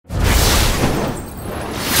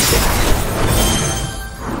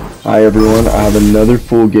Hi everyone, I have another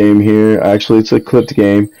full game here. Actually, it's a clipped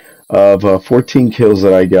game of 14 kills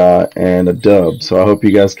that I got and a dub. So I hope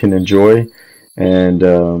you guys can enjoy and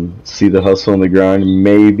see the hustle and the grind.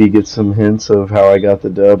 Maybe get some hints of how I got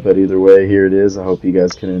the dub, but either way, here it is. I hope you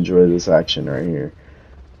guys can enjoy this action right here.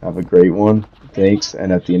 Have a great one. Thanks.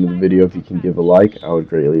 And at the end of the video, if you can give a like, I would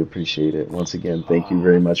greatly appreciate it. Once again, thank you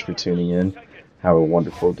very much for tuning in. Have a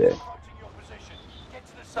wonderful day. Get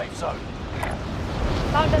to the safe zone.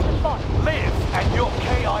 Live and your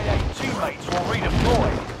KIA teammates will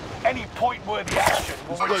redeploy. Any point-worthy action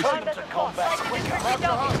will return them to combat quicker.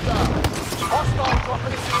 Hostile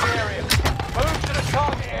dropping into the area. Move to the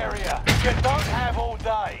target area. You don't have all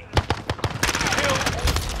day. Kill.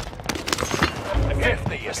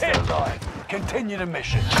 50, you're still alive. Continue the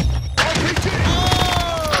mission. RPG!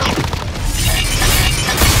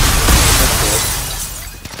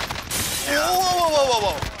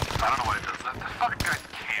 Whoa. I don't know what it does. That fucking guy's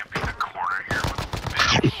camping the corner here with a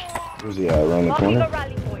bitch. Where's he at? Around the corner?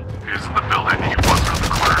 He's in the building. He was around the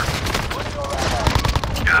corner.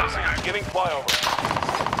 Yeah, that was the guy. Giving flyover.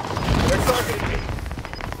 They're targeting me.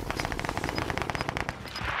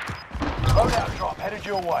 Loadout drop headed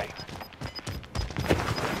your way.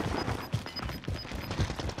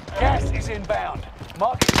 Gas is inbound.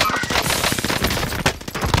 Mark it.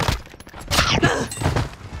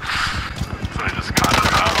 So I just got it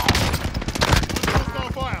out.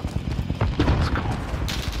 Hostile fire. That's cool.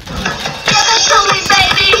 Give it to me,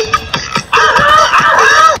 baby!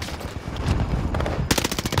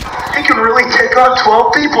 He can really take on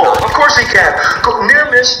 12 people. Of course he can. Go near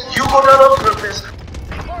miss, you go down on purpose.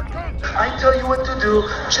 I tell you what to do.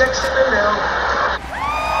 Checks in the mail.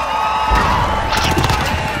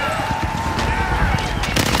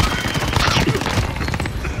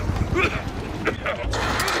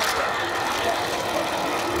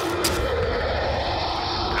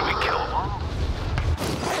 Did we kill them all?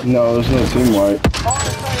 No, there's no team wipe. Fire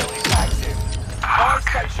sale is active. Fire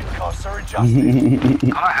station costs are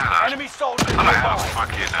adjusted. I had Enemy soldiers a nearby.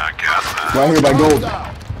 fucking gas mask. Right here by gold.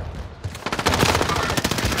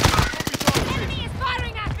 Enemy is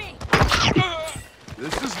firing at me!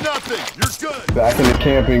 This is nothing. You're good. Back into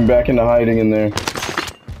camping, back into hiding in there.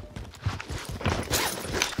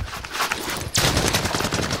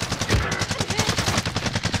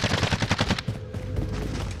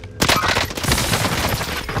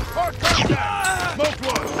 Smoke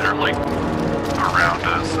one. They're like around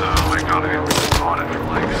us, like on it from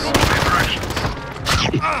like so many directions.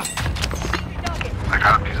 I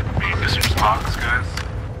got a piece of meat distance box, guys.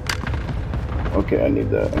 Okay, I need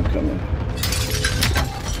that. I'm coming.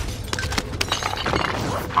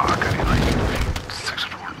 Fuck, I need like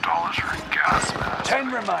 $600 for a gas mask. 10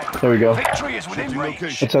 remain. There we go. Victory is within reach.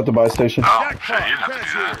 Location. It's at the buy station. Oh, shit, you didn't have to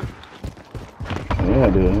do that. Yeah,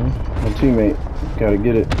 dude. My teammate. Gotta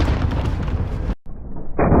get it.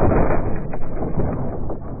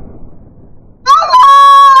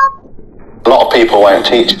 A lot of people won't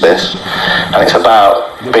teach this, and it's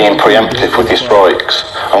about being preemptive with your strikes.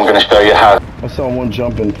 I'm going to show you how. I saw one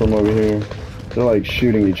jumping from over here. They're like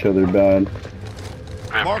shooting each other bad.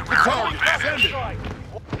 Mark the target. Send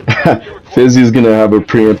it. Fizzy's gonna have a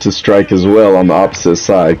preemptive strike as well on the opposite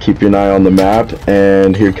side. Keep your eye on the map,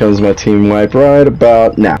 and here comes my team wipe right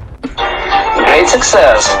about now. Great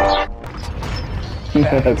success.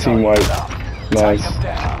 Team wipe. Nice.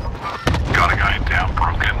 Got a guy down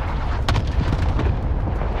broken.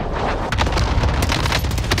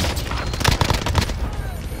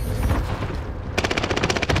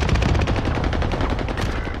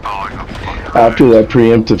 Oh, I got fucked. After that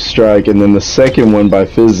preemptive strike, and then the second one by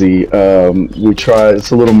Fizzy, we try.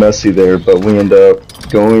 It's a little messy there, but we end up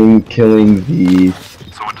killing the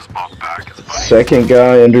Someone just popped back. It's funny. second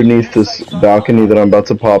guy underneath this balcony that I'm about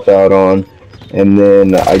to pop out on, and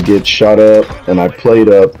then I get shot up and I played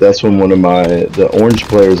up. That's when one of the orange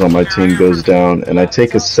players on my team goes down, and I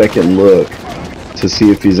take a second look to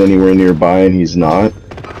see if he's anywhere nearby, and he's not.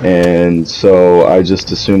 And so I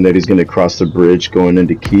just assumed that he's going to cross the bridge going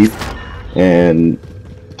into Keep, and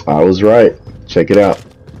I was right. Check it out.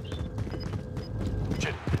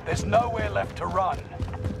 There's nowhere left to run.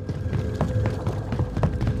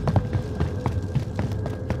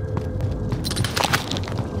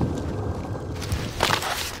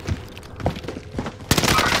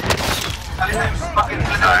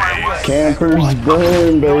 Campers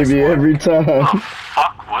burn, baby, every time.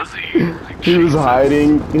 Fuck was he? Like, He was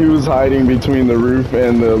hiding. He was hiding between the roof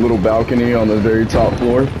and the little balcony on the very top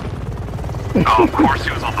floor. Oh, of course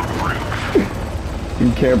he was on the roof.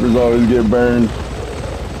 You campers always get burned.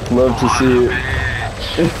 Love to see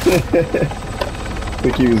it.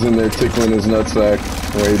 think he was in there tickling his nutsack,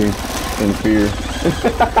 waiting in fear.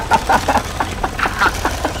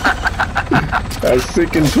 As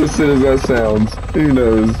sick and twisted as that sounds, who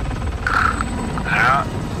knows? Yeah,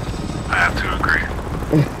 I have to agree.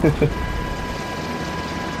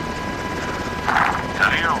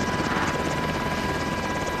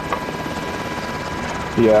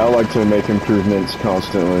 Yeah, I like to make improvements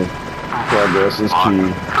constantly. Progress is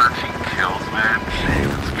key. 13 kills, man.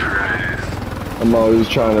 Jesus Christ. I'm always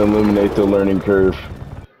trying to eliminate the learning curve.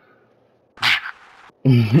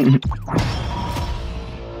 Damn.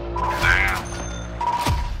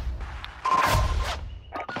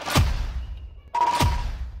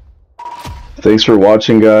 Thanks for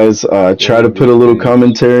watching, guys. Try to put a little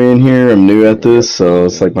commentary in here. I'm new at this, so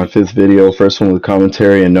it's like my 5th video. First one with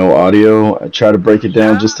commentary and no audio. I try to break it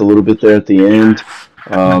down just a little bit there at the end.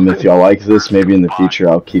 If y'all like this, maybe in the future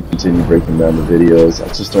I'll continue breaking down the videos. I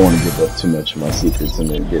just don't want to give up too much of my secrets and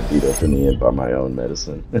then get beat up in the end by my own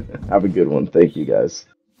medicine. Have a good one. Thank you, guys.